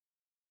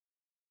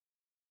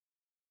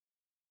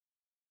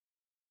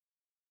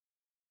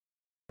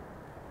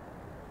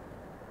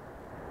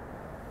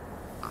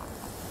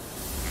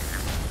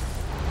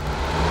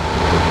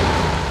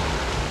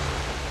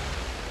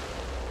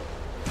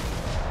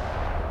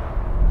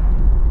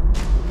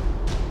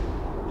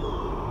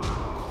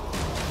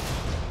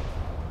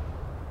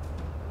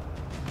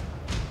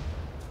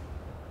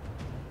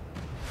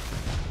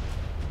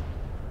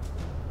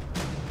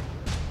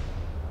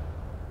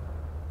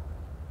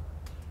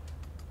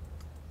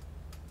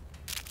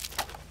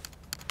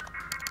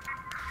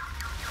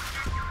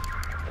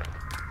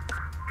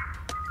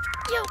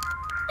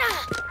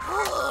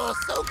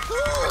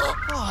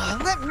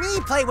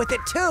can play with it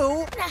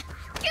too.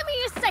 Give me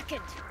a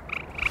second.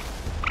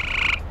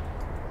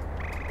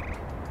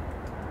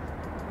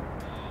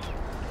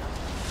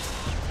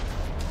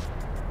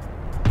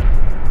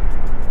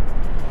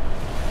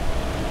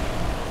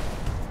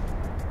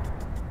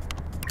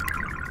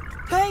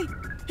 Hey,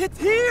 it's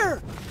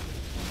here!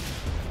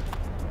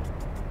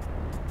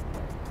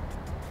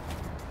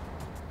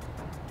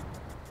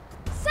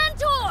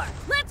 Centaur,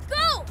 let's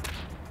go!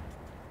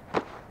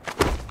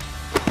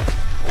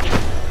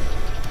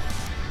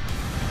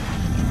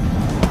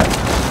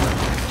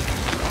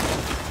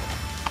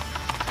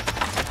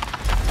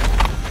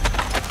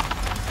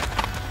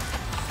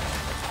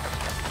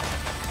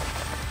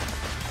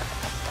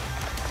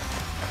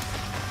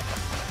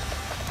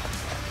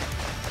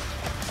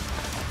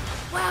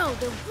 Wow,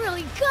 they're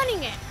really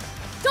gunning it!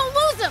 Don't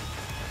lose them!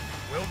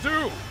 Will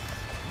do!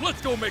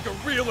 Let's go make a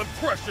real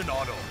impression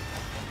on them!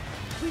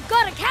 We've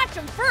got to catch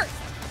them first!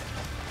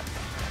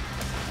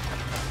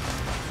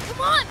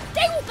 Come on,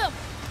 stay with them!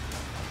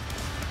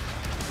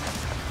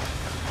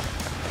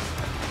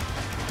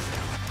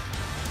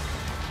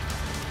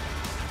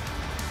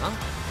 Huh?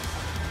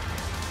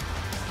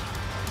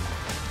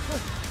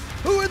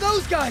 Who are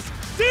those guys?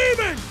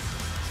 Demons!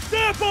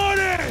 Step on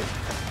it!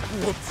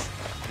 Whoops,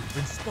 we've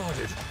been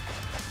spotted.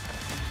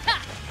 Ha!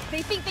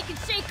 They think they can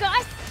shake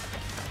us?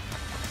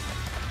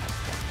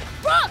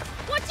 Brooks,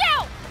 watch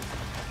out!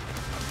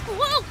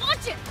 Whoa,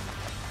 watch it!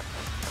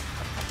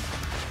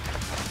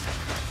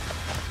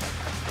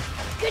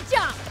 Good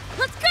job!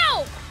 Let's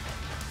go!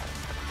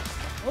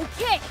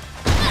 Okay.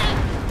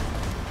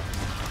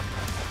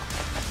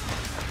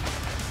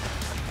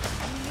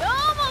 We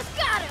almost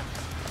got him!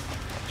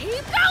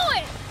 Keep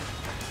going!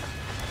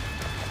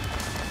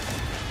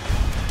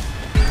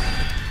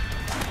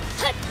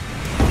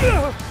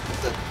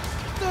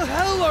 The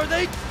hell are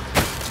they?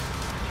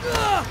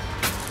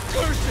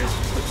 Curses!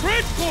 The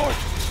transport!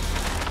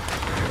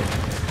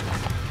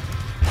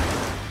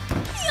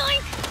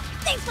 Yoink!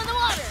 Thanks for the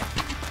water!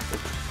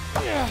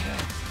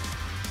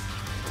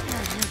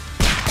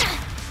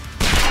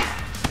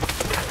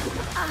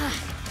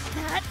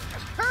 That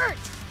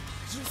hurt!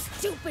 You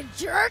stupid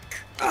jerk!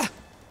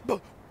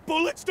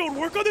 Bullets don't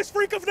work on this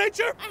freak of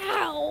nature?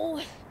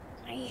 Ow!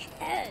 My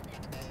head.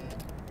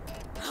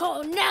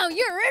 Oh, now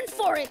you're in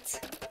for it!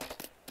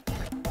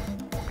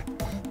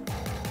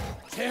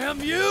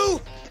 Damn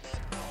you!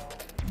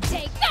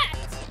 Take that!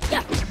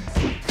 Yeah.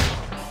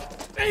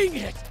 Dang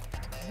it!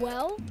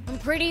 Well, I'm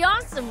pretty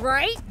awesome,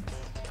 right?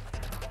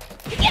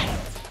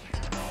 Yes!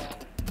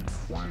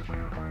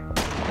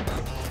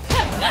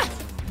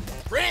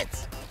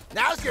 Prince,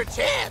 now's your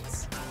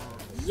chance.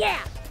 Yeah,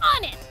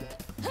 on it!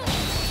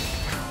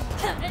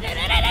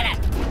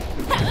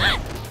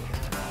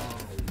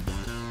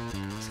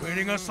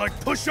 Training us like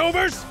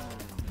pushovers?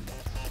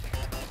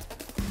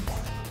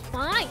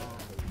 Fine.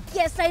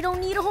 Guess I don't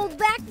need to hold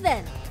back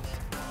then.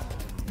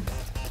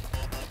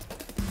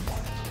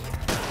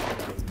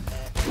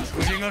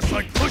 Treating us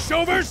like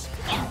pushovers?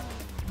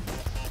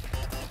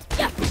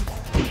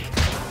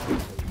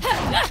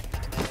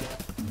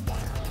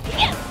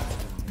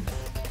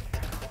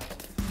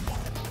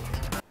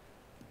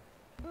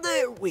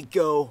 There we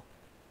go.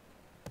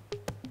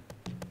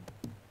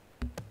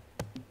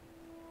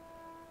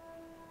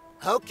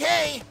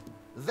 Okay,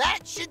 that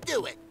should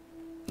do it.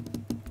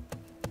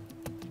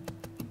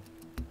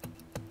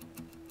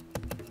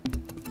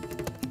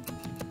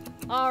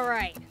 All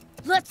right,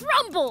 let's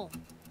rumble!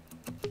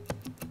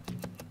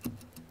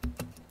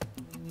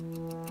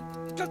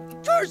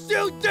 Curse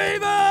you,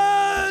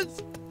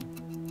 demons!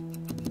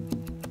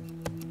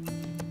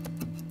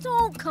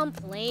 Don't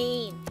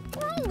complain.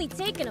 We're only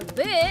taking a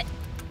bit.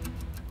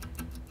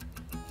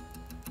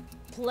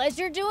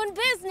 Pleasure doing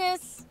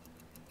business.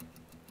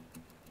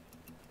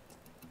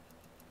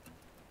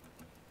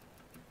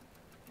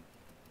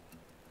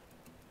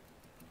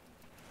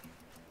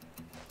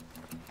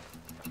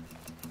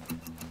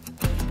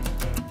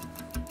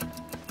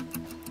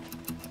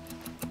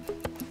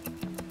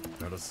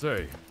 Gotta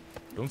say,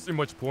 don't see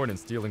much point in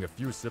stealing a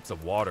few sips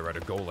of water at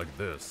a goal like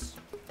this.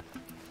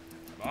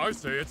 I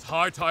say it's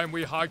high time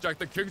we hijack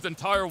the king's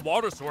entire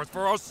water source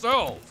for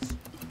ourselves.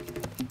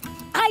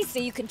 I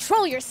say you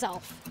control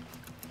yourself.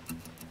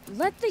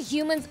 Let the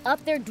humans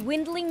up their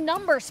dwindling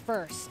numbers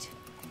first.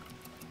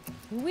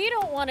 We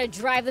don't want to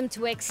drive them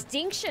to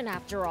extinction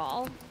after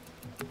all.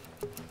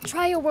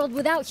 Try a world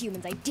without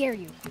humans, I dare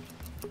you.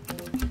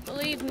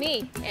 Believe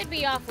me, it'd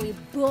be awfully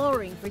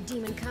boring for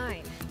demon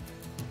kind.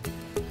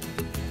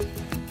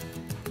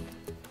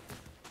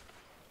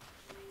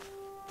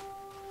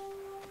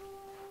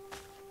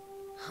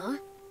 Huh?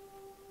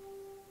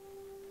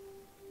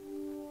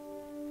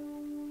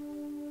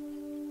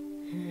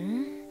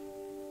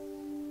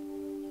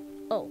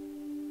 Oh.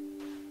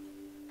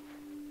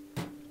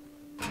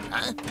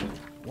 Huh?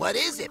 What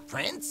is it,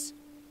 Prince?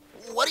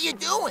 What are you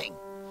doing?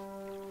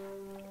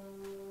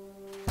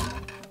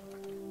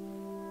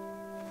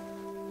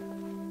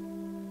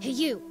 Hey,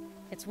 you.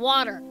 It's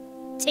water.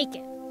 Take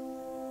it.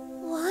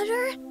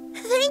 Water?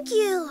 Thank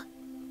you.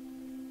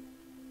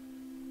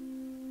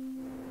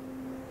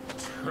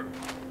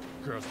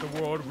 guess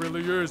the world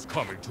really is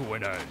coming to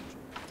an end.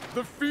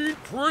 The feed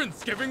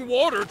prince giving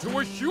water to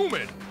a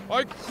human!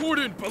 I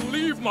couldn't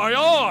believe my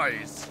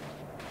eyes!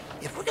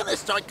 If we're gonna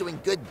start doing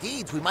good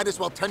deeds, we might as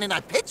well turn in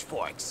our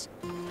pitchforks.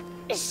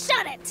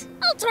 Shut it!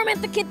 I'll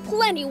torment the kid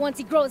plenty once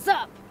he grows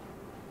up.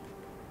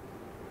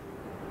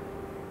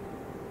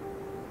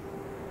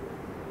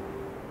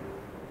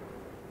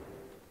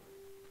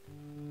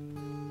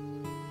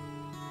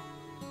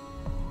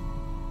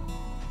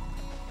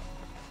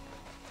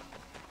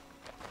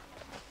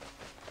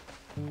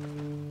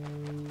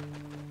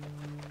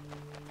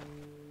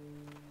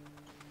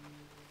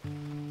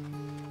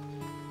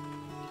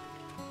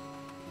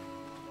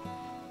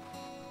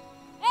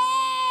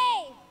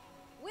 Hey!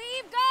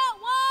 We've got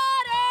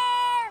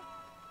water!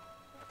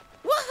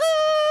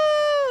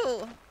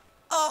 Woohoo!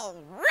 All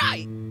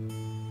right!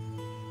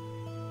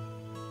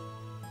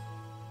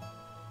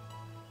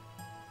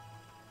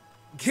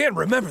 Can't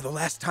remember the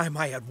last time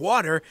I had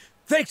water.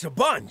 Thanks a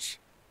bunch.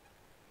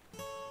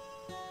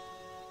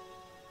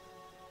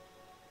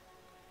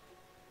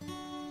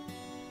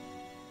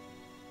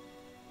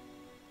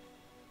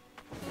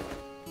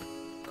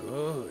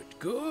 Good,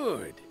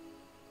 good.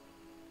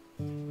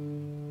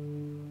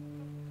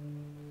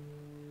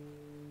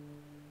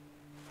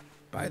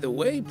 By the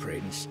way,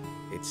 Prince,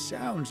 it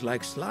sounds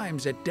like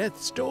Slime's at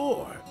death's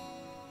door.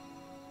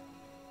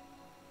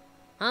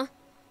 Huh?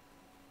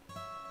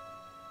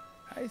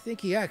 I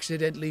think he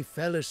accidentally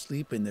fell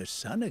asleep in the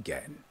sun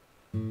again.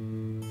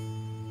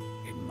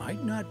 It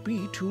might not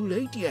be too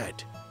late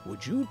yet.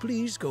 Would you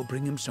please go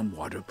bring him some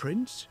water,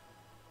 Prince?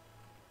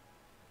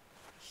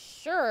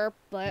 Sure,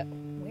 but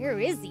where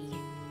is he?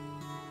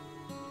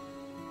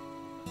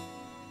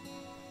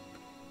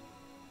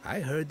 I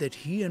heard that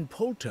he and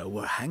Polta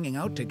were hanging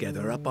out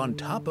together up on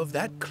top of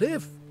that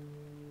cliff.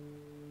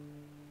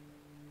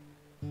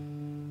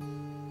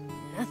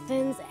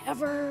 Nothing's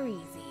ever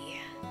easy.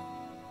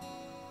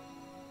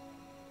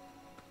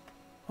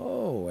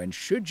 Oh, and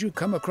should you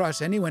come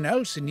across anyone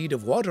else in need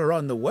of water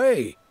on the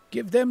way,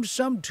 give them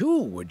some too,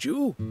 would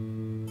you?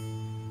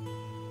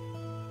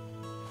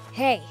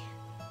 Hey,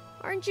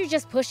 aren't you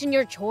just pushing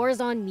your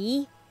chores on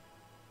me?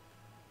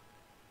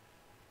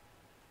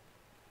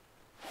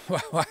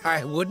 Well,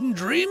 I wouldn't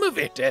dream of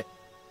it.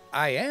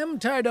 I am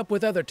tied up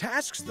with other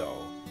tasks,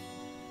 though.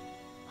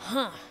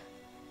 Huh.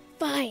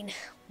 Fine.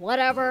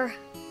 Whatever.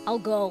 I'll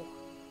go.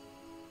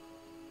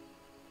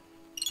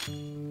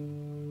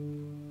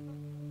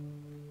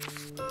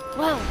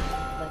 Well,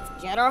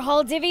 let's get our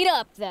haul divvied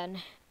up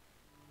then.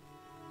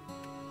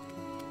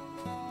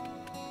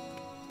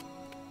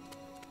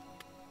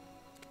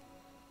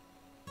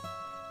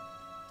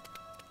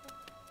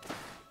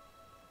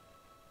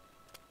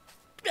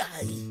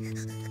 I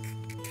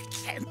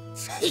can't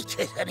take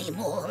it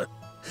anymore.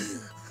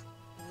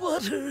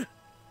 Water.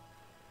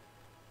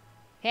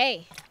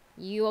 Hey,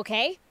 you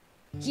okay?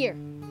 Here,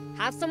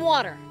 have some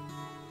water.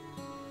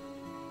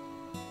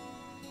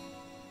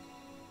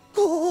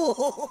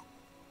 Oh.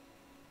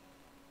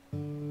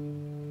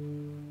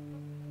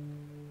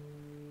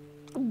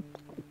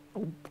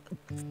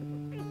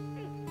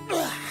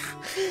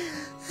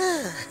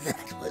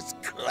 That was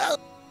close.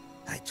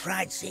 I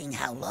tried seeing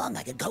how long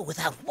I could go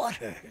without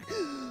water.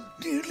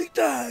 Nearly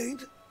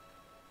died.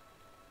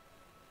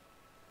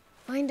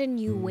 Find a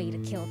new way to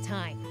kill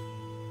time.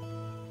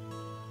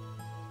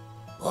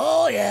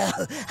 Oh, yeah,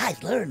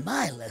 I've learned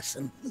my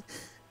lesson.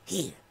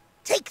 Here,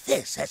 take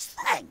this as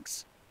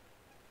thanks.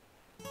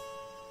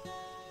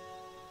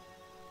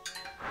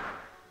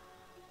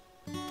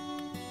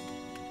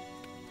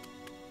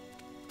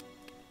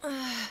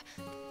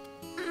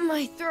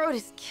 My throat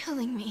is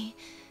killing me.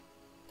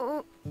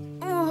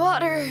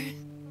 Water.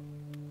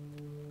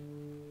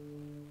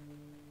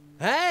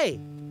 Hey!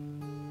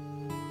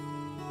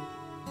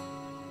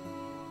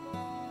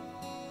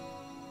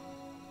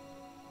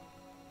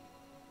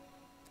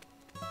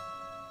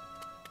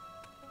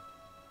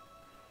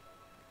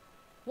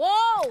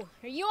 Whoa!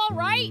 Are you all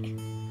right?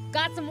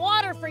 Got some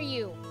water for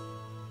you.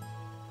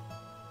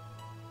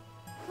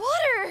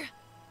 Water!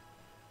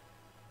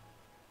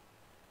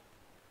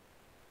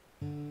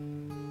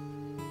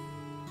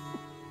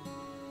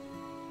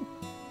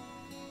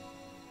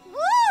 Woo!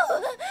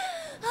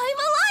 I'm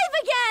alive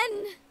again!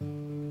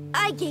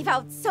 I gave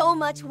out so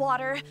much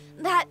water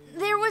that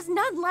there was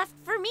none left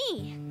for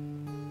me.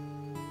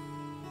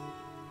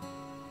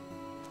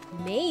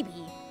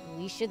 Maybe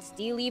we should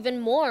steal even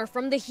more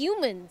from the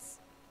humans.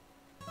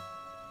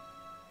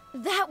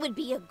 That would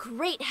be a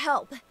great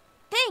help.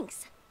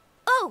 Thanks.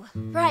 Oh,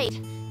 right.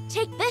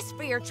 Take this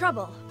for your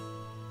trouble.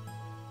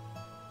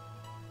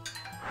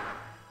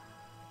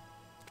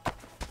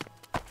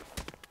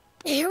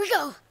 Here we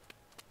go.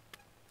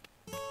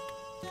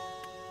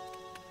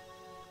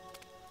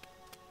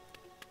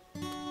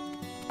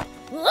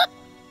 Whoop.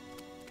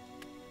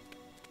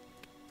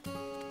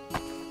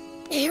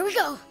 Here we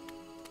go.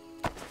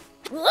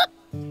 Whoop.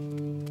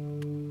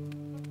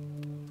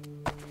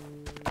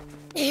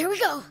 Here we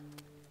go.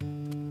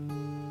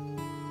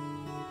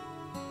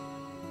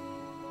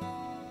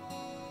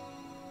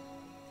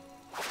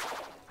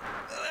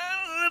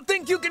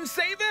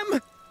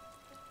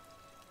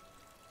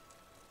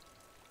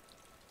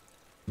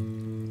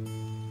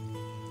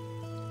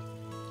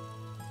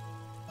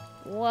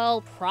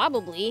 Well,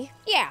 probably,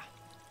 yeah.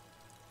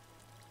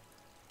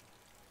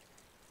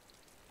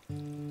 Woo!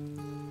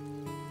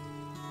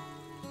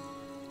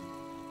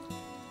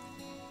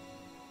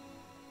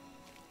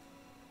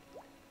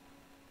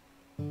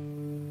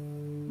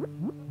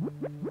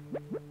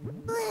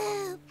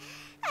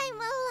 I'm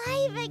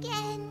alive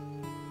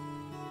again.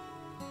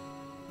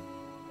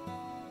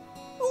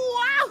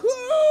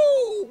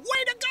 Wahoo!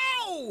 Way to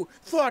go!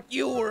 Thought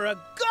you were a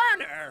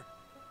goner.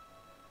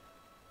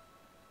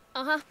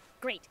 Uh-huh,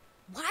 great.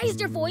 Why is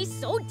your voice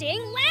so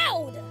dang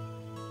loud?